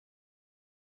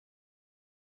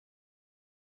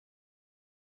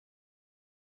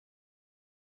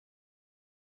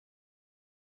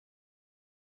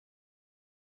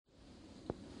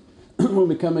when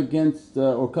we come against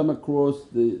or come across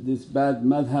these bad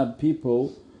madhab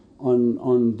people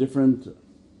on different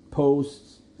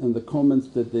posts and the comments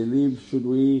that they leave, should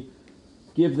we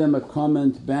give them a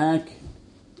comment back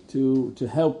to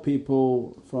help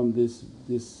people from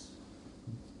this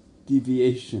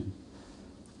deviation?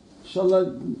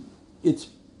 InshaAllah, it's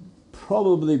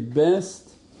probably best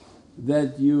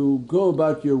that you go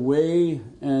about your way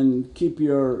and keep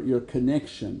your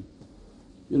connection.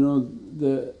 You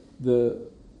know,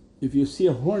 if you see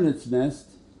a hornet's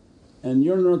nest and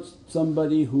you're not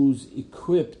somebody who's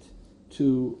equipped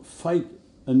to fight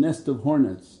a nest of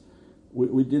hornets.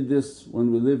 We did this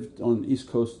when we lived on East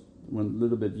Coast, when a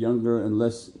little bit younger and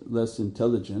less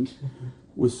intelligent.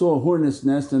 We saw a hornet's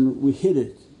nest and we hit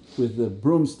it with a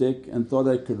broomstick and thought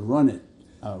I could run it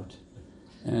out,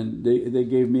 and they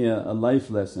gave me a life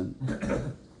lesson.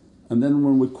 And then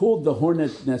when we called the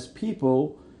hornet nest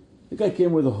people, the guy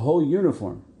came with a whole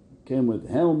uniform, came with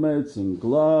helmets and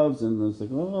gloves, and I was like,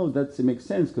 oh, that makes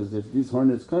sense, because if these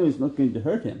hornets come it's not going to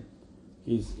hurt him,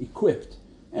 he's equipped.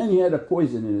 And he had a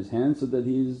poison in his hand so that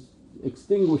he's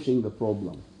extinguishing the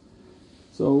problem.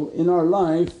 So in our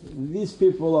life these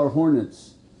people are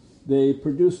hornets. They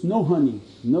produce no honey,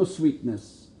 no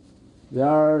sweetness. They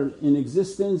are in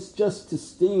existence just to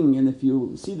sting, and if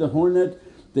you see the hornet,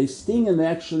 they sting and they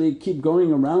actually keep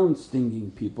going around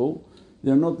stinging people.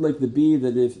 They're not like the bee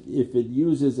that if it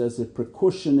uses as a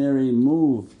precautionary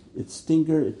move its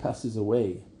stinger, it passes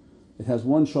away. It has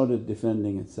one shot at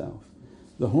defending itself.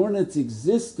 The hornet's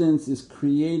existence is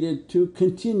created to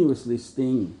continuously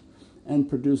sting and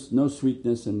produce no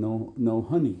sweetness and no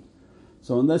honey.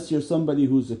 So unless you're somebody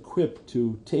who's equipped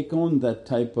to take on that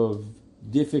type of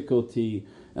difficulty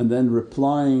and then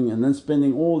replying and then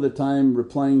spending all the time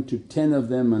replying to 10 of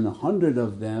them and 100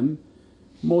 of them,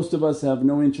 most of us have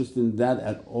no interest in that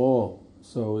at all.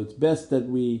 So it's best that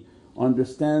we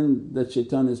understand that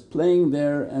shaitan is playing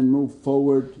there and move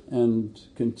forward and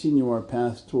continue our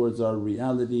path towards our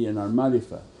reality and our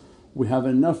marifah. We have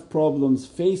enough problems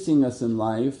facing us in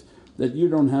life that you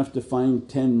don't have to find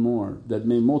 10 more that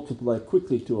may multiply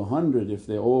quickly to 100 if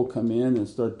they all come in and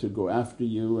start to go after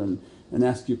you and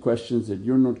ask you questions that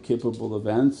you're not capable of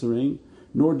answering,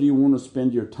 nor do you want to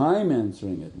spend your time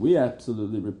answering it. We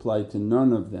absolutely reply to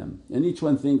none of them, and each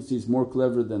one thinks he's more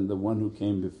clever than the one who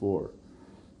came before.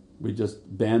 We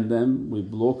just ban them, we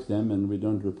block them, and we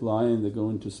don't reply, and they go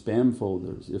into spam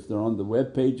folders. If they're on the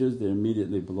web pages they're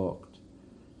immediately blocked.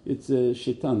 It's a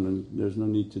shaitan and there's no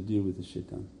need to deal with the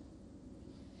shaitan.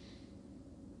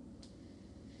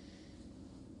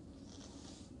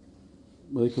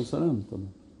 Walaykum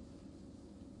salam.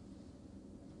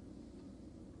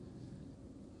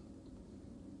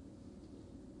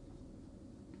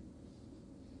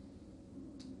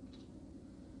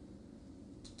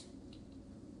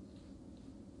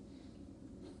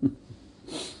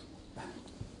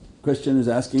 Question is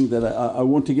asking that I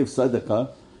want to give sadaqah,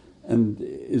 and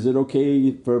is it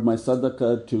okay for my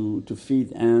sadaqah to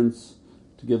feed ants,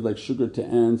 to give like sugar to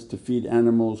ants, to feed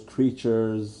animals,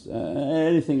 creatures,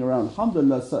 anything around?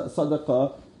 Alhamdulillah,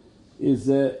 sadaqah is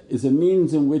a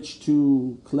means in which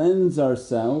to cleanse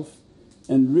ourselves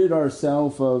and rid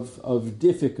ourselves of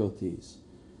difficulties.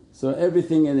 So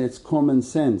everything in its common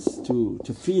sense,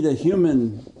 to feed a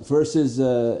human versus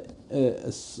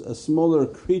a smaller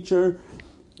creature,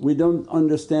 we don't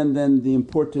understand then the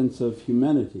importance of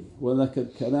humanity.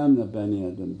 وَلَقَدْ كَرَمْنَا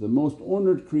بَنِي Adam. The most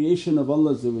honoured creation of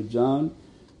Allah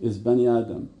is Bani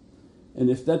Adam. And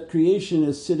if that creation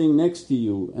is sitting next to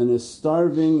you and is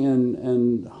starving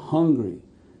and hungry,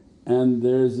 and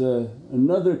there's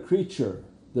another creature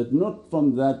that not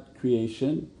from that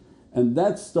creation and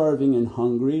that's starving and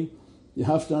hungry, you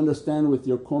have to understand with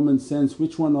your common sense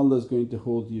which one Allah is going to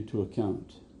hold you to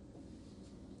account.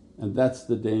 And that's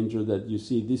the danger that you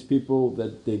see these people,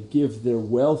 that they give their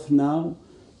wealth now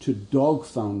to dog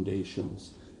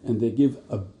foundations, and they give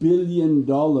 $1 billion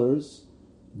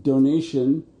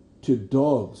donation to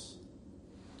dogs.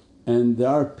 And there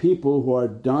are people who are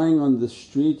dying on the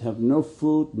street, have no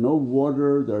food, no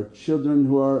water, there are children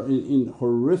who are in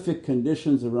horrific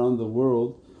conditions around the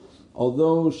world.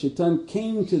 Although shaitan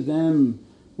came to them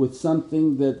with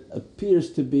something that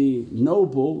appears to be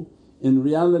noble, in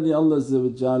reality Allah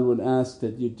would ask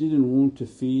that you didn't want to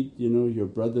feed your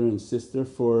brother and sister,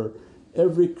 for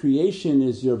every creation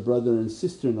is your brother and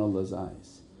sister in Allah's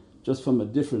eyes, just from a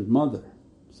different mother.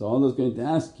 So Allah's going to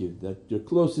ask you that your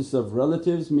closest of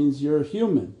relatives means you're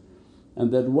human,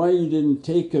 and that why you didn't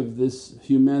take of this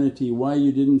humanity, why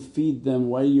you didn't feed them,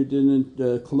 why you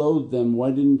didn't clothe them,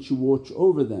 why didn't you watch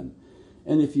over them.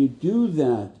 And if you do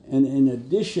that, and in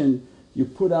addition You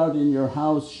put out in your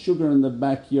house sugar in the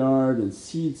backyard and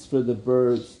seeds for the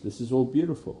birds, this is all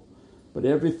beautiful. But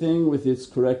everything with its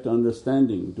correct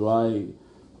understanding. Do I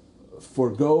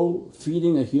forego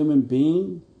feeding a human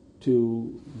being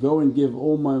to go and give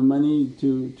all my money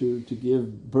to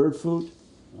give bird food?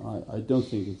 I don't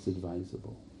think it's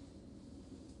advisable.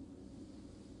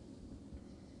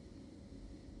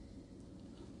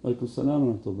 Alaykum as-salam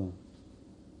wa rahmatullah.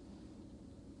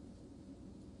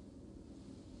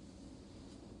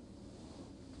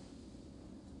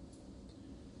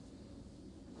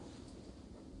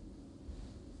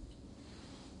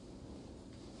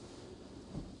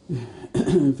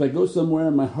 If I go somewhere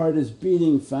and my heart is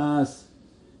beating fast,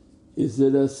 is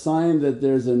it a sign that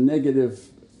there's a negative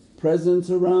presence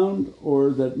around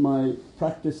or that my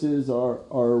practices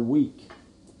are weak?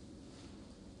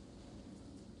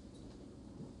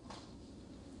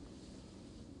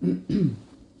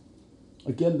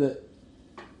 Again,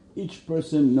 each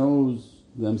person knows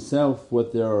themselves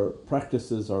what their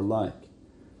practices are like.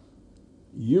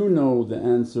 You know the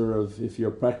answer of if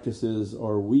your practices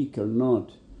are weak or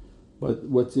not. But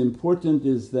what's important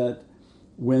is that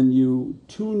when you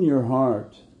tune your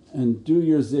heart and do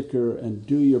your zikr and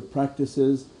do your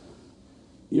practices,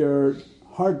 your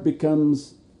heart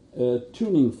becomes a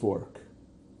tuning fork.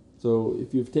 So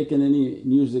if you've taken any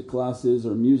music classes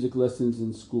or music lessons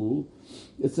in school,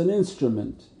 it's an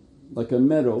instrument like a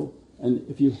metal, and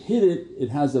if you hit it, it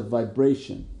has a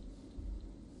vibration.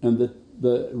 And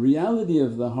the reality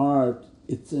of the heart,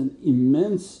 it's an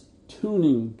immense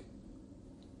tuning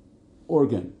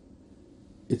organ.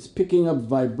 It's picking up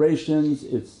vibrations,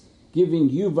 it's giving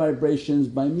you vibrations.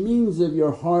 By means of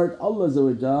your heart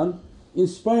Allah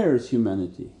inspires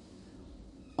humanity.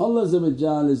 Allah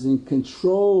is in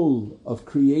control of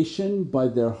creation by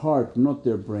their heart, not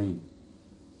their brain.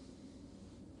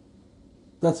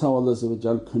 That's how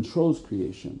Allah controls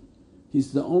creation.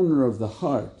 He's the owner of the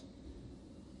heart.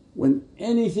 When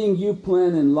anything you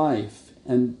plan in life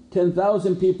and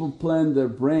 10,000 people plan their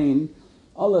brain,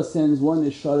 Allah sends one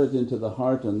isharat into the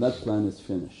heart and that plan is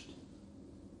finished.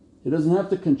 He doesn't have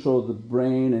to control the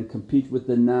brain and compete with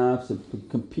the nafs and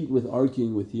compete with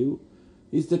arguing with you.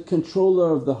 He's the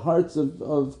controller of the hearts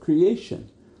of creation.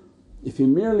 If He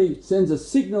merely sends a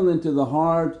signal into the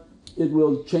heart, it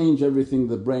will change everything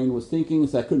the brain was thinking and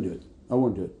say, I couldn't do it, I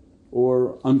won't do it,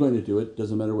 or I'm going to do it,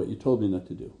 doesn't matter what you told me not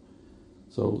to do.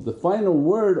 So the final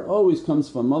word always comes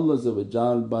from Allah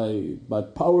by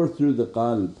power through the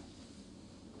qalb.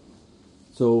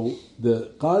 So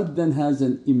the qalb then has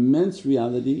an immense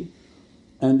reality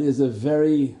and is a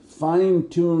very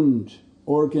fine-tuned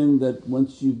organ that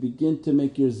once you begin to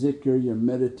make your zikr, your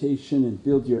meditation and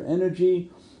build your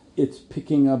energy, it's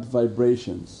picking up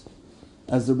vibrations.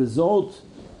 As a result,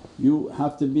 you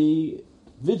have to be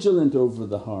vigilant over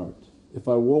the heart. If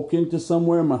I walk into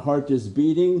somewhere my heart is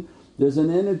beating, there's an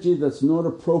energy that's not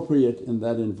appropriate in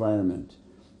that environment,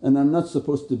 and I'm not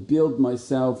supposed to build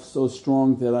myself so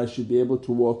strong that I should be able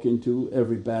to walk into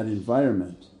every bad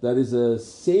environment. That is a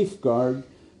safeguard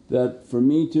that for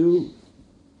me to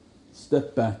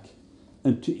step back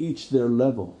and to each their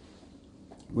level.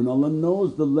 When Allah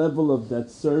knows the level of that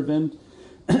servant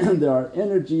there are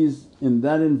energies in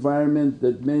that environment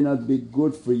that may not be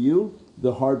good for you,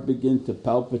 the heart begins to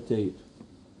palpitate.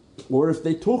 Or if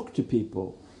they talk to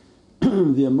people,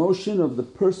 the emotion of the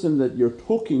person that you're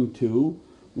talking to,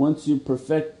 once you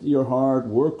perfect your heart,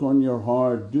 work on your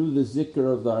heart, do the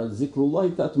zikr of the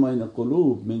zikrullahi tatma'innu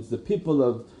quloob, means the people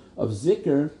of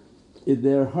zikr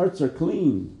their hearts are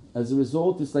clean. As a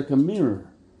result it's like a mirror.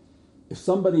 If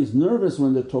somebody is nervous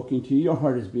when they're talking to you, your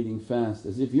heart is beating fast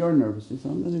as if you're nervous. You say,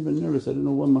 I'm not even nervous, I don't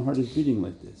know why my heart is beating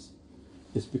like this.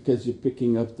 It's because you're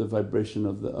picking up the vibration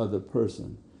of the other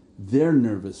person. They're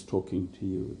nervous talking to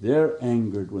you, they're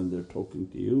angered when they're talking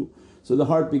to you. So the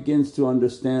heart begins to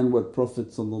understand what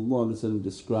Prophet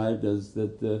described as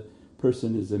that the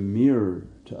person is a mirror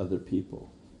to other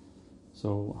people.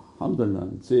 So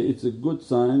alhamdulillah, it's a good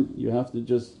sign. You have to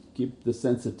just keep the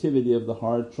sensitivity of the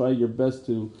heart, try your best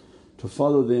to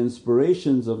follow the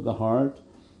inspirations of the heart,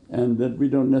 and that we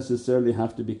don't necessarily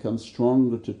have to become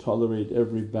stronger to tolerate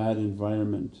every bad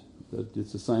environment. That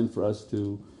it's a sign for us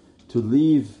to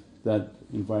leave that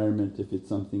environment if it's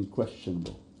something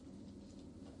questionable.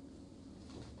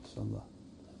 InshaAllah.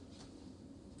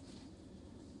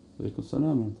 Alaykum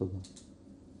as-salam wa rahmatullah.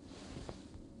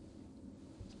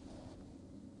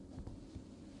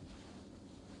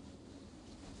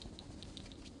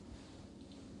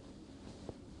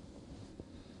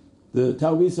 The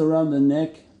ta'weez around the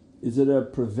neck, is it a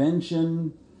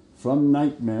prevention from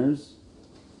nightmares?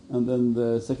 And then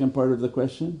the second part of the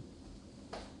question?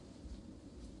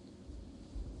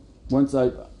 once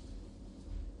I…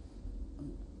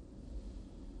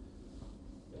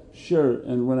 Sure,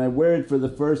 and when I wear it for the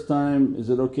first time, is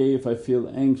it okay if I feel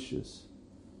anxious?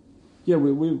 Yeah,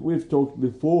 we've talked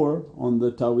before on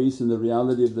the ta'weez and the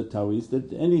reality of the ta'weez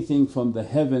that anything from the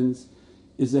heavens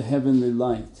is a heavenly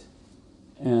light,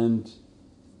 and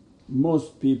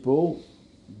most people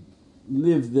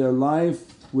live their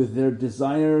life with their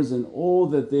desires and all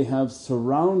that they have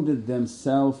surrounded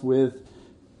themselves with,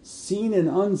 seen and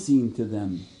unseen to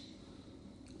them.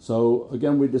 So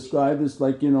again we described it's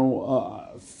like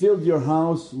filled your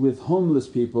house with homeless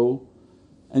people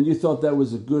and you thought that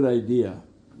was a good idea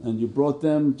and you brought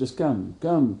them, just come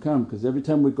because every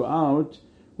time we go out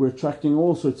we're attracting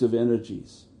all sorts of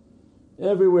energies.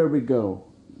 Everywhere we go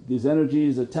these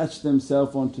energies attach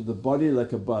themselves onto the body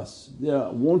like a bus. They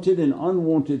are wanted and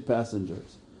unwanted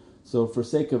passengers. So for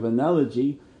sake of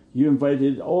analogy, you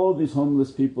invited all these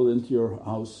homeless people into your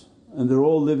house and they're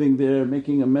all living there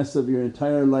making a mess of your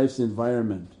entire life's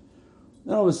environment.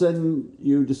 Then all of a sudden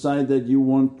you decide that you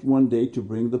want one day to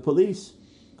bring the police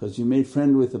because you made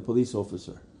friend with a police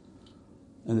officer.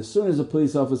 And as soon as a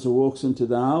police officer walks into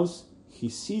the house he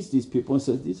sees these people and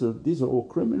says, these are all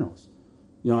criminals.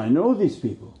 I know these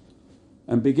people,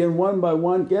 and begin one by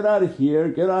one, get out of here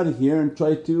and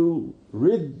try to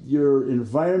rid your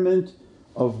environment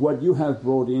of what you have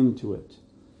brought into it.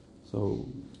 So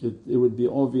it would be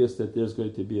obvious that there's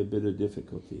going to be a bit of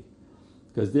difficulty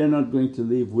because they're not going to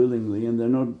leave willingly and they're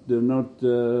not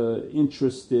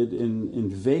interested in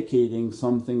vacating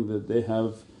something that they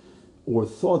have or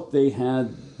thought they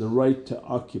had the right to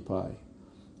occupy.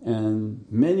 And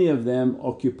many of them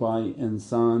occupy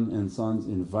insan's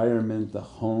environment, the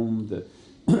home,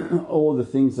 all the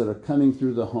things that are coming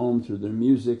through the home, through their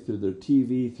music, through their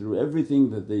TV, through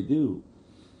everything that they do.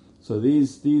 So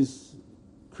these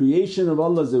creation of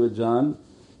Allah,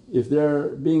 if they're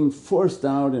being forced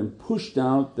out and pushed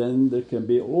out, then there can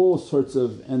be all sorts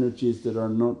of energies that are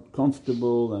not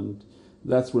comfortable, and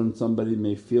that's when somebody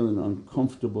may feel an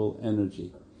uncomfortable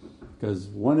energy. Because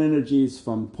one energy is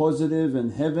from positive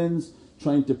and heavens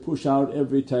trying to push out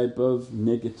every type of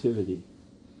negativity.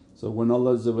 So when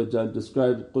Allah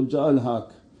described, قُلْ جَاءَ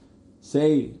الْحَقُّ,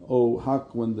 say, O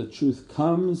haqq, when the truth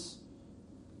comes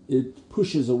it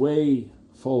pushes away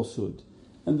falsehood.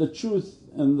 And the truth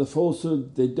and the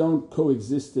falsehood, they don't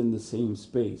coexist in the same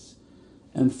space.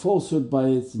 And falsehood by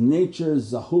its nature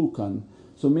is zahuqan,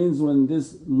 so means when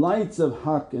these lights of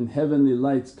haqq and heavenly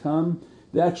lights come,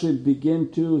 they actually begin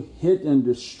to hit and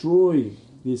destroy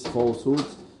these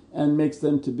falsehoods and makes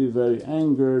them to be very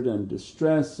angered and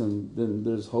distressed, and then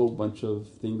there's a whole bunch of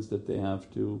things that they have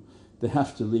to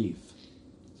leave.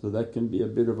 So that can be a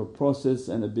bit of a process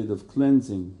and a bit of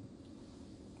cleansing.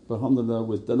 But alhamdulillah,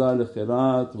 with dalal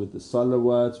khairat, with the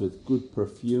salawats, with good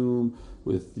perfume,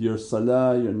 with your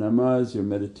salah, your namaz, your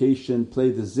meditation, play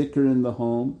the zikr in the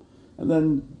home, and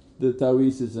then the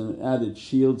ta'weez is an added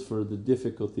shield for the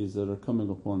difficulties that are coming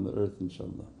upon the earth,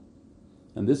 inshaAllah.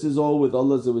 And this is all with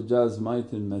Allah's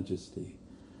might and majesty.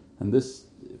 And this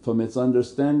from its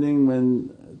understanding, when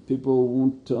people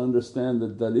want to understand the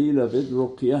daleel of it,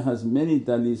 ruqyah has many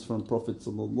daleels from Prophet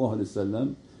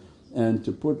and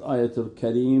to put ayatul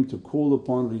kareem, to call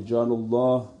upon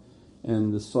rijalullah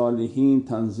and the salihin,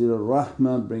 tanzil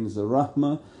rahmah, brings the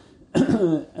rahmah.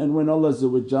 And when Allah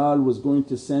was going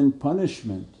to send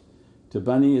punishment to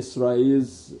Bani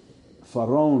Israel's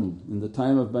Pharaoh, in the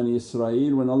time of Bani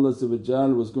Israel, when Allah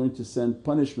was going to send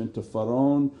punishment to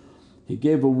Pharaoh, He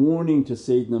gave a warning to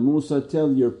Sayyidina Musa,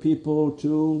 tell your people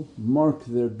to mark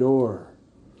their door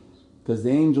because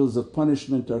the angels of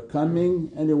punishment are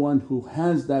coming. Anyone who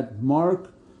has that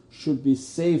mark should be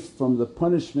safe from the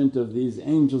punishment of these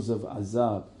angels of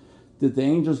azab. Did the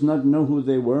angels not know who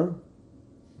they were?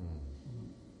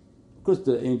 Of course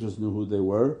the angels knew who they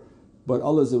were, but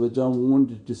Allah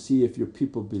wanted to see if your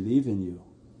people believe in you,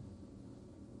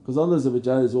 because Allah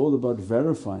is all about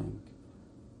verifying.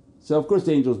 So of course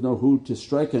the angels know who to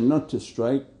strike and not to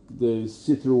strike, they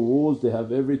see through walls, they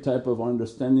have every type of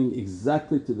understanding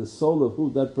exactly to the soul of who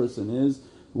that person is,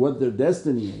 what their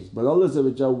destiny is. But Allah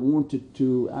wanted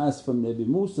to ask from Nabi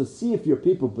Musa, see if your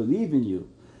people believe in you,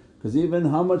 because even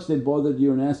how much they bothered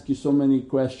you and asked you so many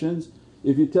questions,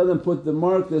 if you tell them put the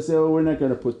mark, they say, oh we're not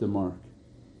going to put the mark.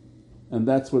 And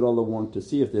that's what Allah wants to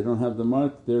see. If they don't have the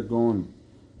mark, they're gone.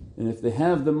 And if they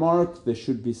have the mark, they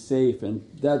should be safe. And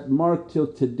that mark till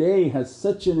today has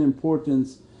such an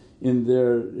importance in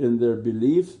their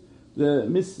belief. The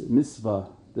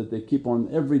misvah that they keep on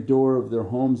every door of their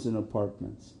homes and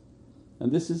apartments.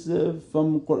 And this is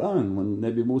from Qur'an. When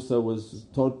Nabi Musa was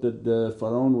taught that the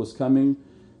Pharaoh was coming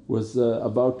was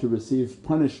about to receive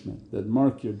punishment, that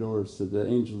mark your doors so the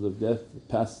angels of death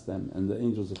pass them and the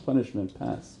angels of punishment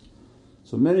pass.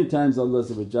 So many times Allah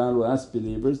will ask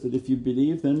believers that, if you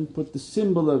believe then put the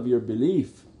symbol of your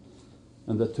belief.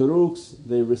 And the turuqs,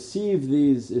 they receive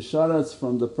these isharats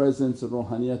from the presence and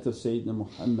ruhaniyat of Sayyidina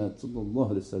Muhammad,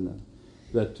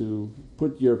 that to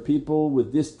put your people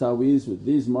with this ta'weez, with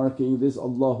these marking, this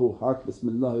Allahu Haq,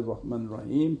 Bismillahir Rahmanir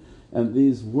Rahim, and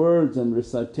these words and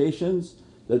recitations,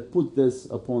 that put this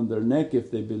upon their neck if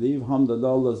they believe. Alhamdulillah,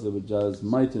 Allah's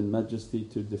might and majesty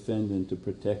to defend and to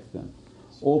protect them.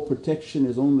 All protection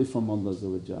is only from Allah,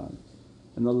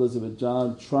 and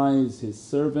Allah tries His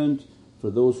servant for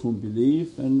those whom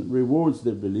believe and rewards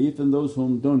their belief, and those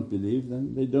whom don't believe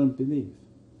then they don't believe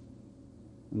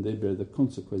and they bear the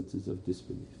consequences of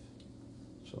disbelief,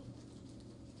 inshaAllah.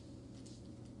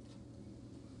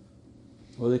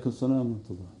 Wa alaykum as-salam wa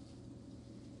rahmatullah.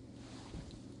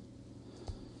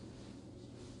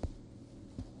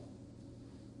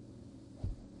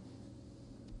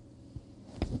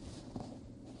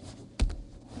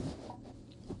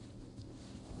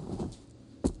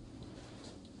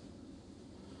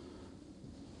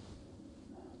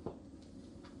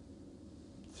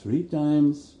 3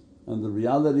 times, and the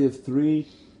reality of 3,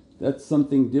 that's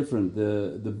something different.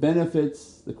 The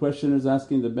benefits, the questioner is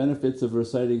asking the benefits of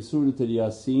reciting Surat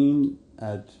al-Yasin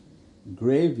at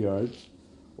graveyards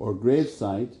or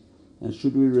gravesite, and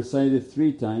should we recite it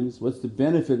 3 times? What's the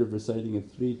benefit of reciting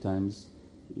it 3 times?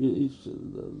 It's a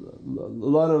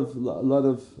lot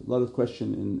of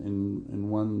question in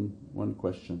one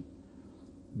question.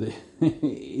 The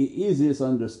easiest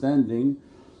understanding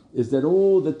is that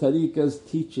all the tariqah's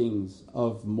teachings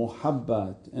of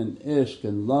muhabbat and ishq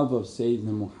and love of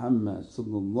Sayyidina Muhammad,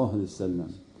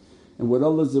 and what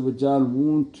Allah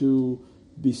want to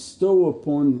bestow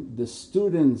upon the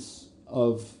students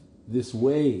of this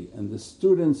way and the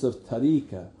students of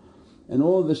tariqah, and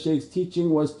all the shaykh's teaching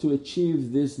was to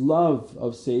achieve this love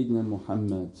of Sayyidina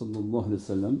Muhammad,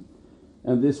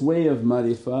 and this way of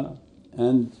marifah,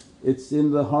 and it's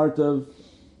in the heart of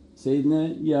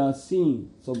Sayyidina Yasin,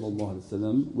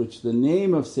 which the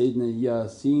name of Sayyidina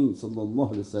Yasin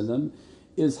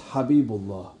is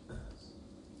Habibullah.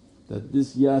 That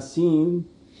this Yasin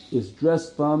is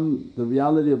dressed from the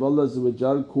reality of Allah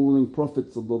calling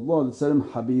Prophet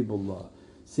Habibullah.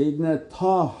 Sayyidina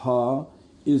Taha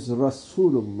is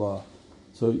Rasulullah.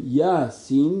 So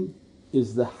Yasin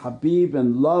is the Habib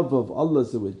and love of Allah,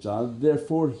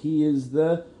 therefore he is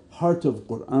the heart of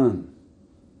Qur'an.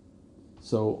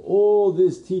 So all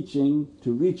this teaching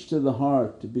to reach to the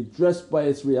heart, to be dressed by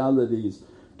its realities,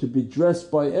 to be dressed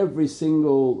by every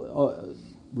single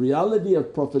reality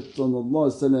of Prophet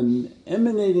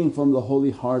emanating from the holy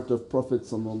heart of Prophet,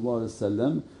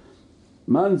 manzil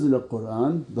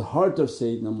al-Qur'an, the heart of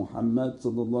Sayyidina Muhammad. So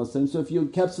if you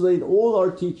encapsulate all our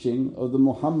teaching of the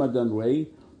Muhammadan way,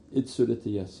 it's Surat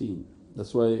Yasin.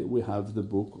 That's why we have the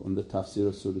book on the tafsir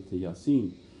of Surat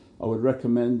Yasin. I would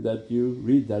recommend that you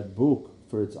read that book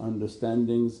for its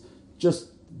understandings, just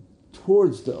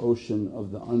towards the ocean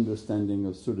of the understanding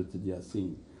of Surat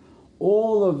Yasin.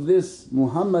 All of this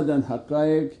Muhammadan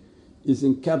haqqaiq is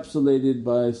encapsulated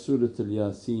by Surat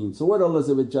Yasin. So what Allah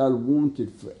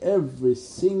wanted for every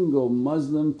single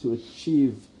Muslim to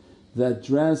achieve that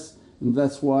dress, and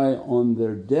that's why on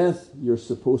their death you're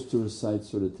supposed to recite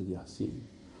Surat Yasin.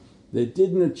 They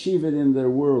didn't achieve it in their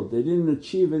world, they didn't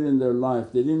achieve it in their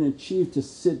life, they didn't achieve to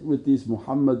sit with these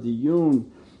Muhammadiyun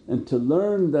and to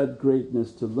learn that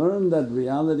greatness, to learn that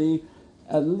reality,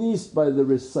 at least by the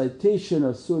recitation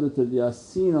of Surat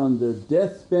al-Yasin on their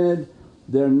deathbed.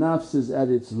 Their nafs is at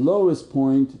its lowest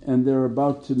point and they're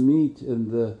about to meet, and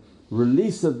the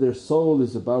release of their soul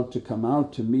is about to come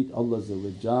out to meet Allah.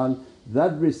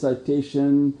 That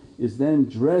recitation is then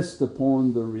dressed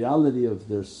upon the reality of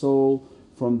their soul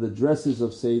from the dresses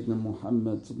of Sayyidina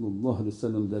Muhammad,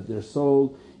 that their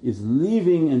soul is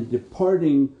leaving and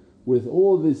departing with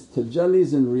all these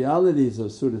tajallis and realities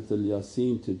of Surat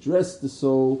al-Yasin to dress the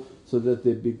soul so that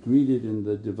they be greeted in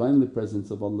the Divinely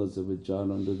Presence of Allah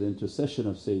under the intercession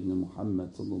of Sayyidina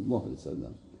Muhammad.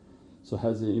 So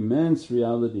has an immense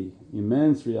reality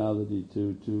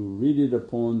to read it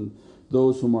upon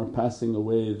those whom are passing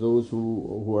away, those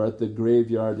who are at the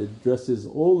graveyard. It addresses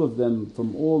all of them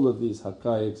from all of these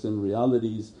haqqaiqs and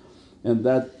realities, and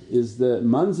that is the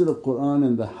manzil of Qur'an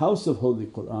and the house of Holy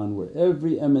Qur'an, where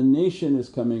every emanation is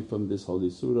coming from this holy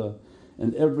surah,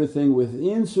 and everything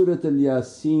within Surat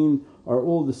al-Yasin are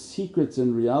all the secrets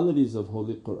and realities of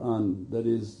Holy Qur'an. That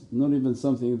is not even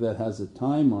something that has a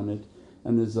time on it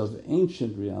and is of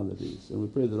ancient realities, and we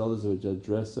pray that Allah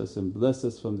dress us and bless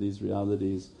us from these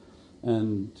realities.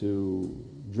 and to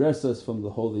dress us from the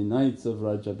holy nights of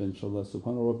Rajab inshaAllah.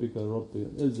 Subhana rabbika rabbil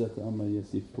izzati amma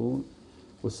yasifoon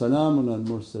wa salaamun al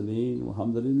mursaleen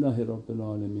walhamdulillahi rabbil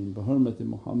alameen bi hurmati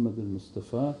Muhammad al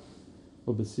Mustafa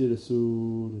wa bi siri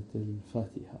Surat al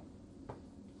Fatiha.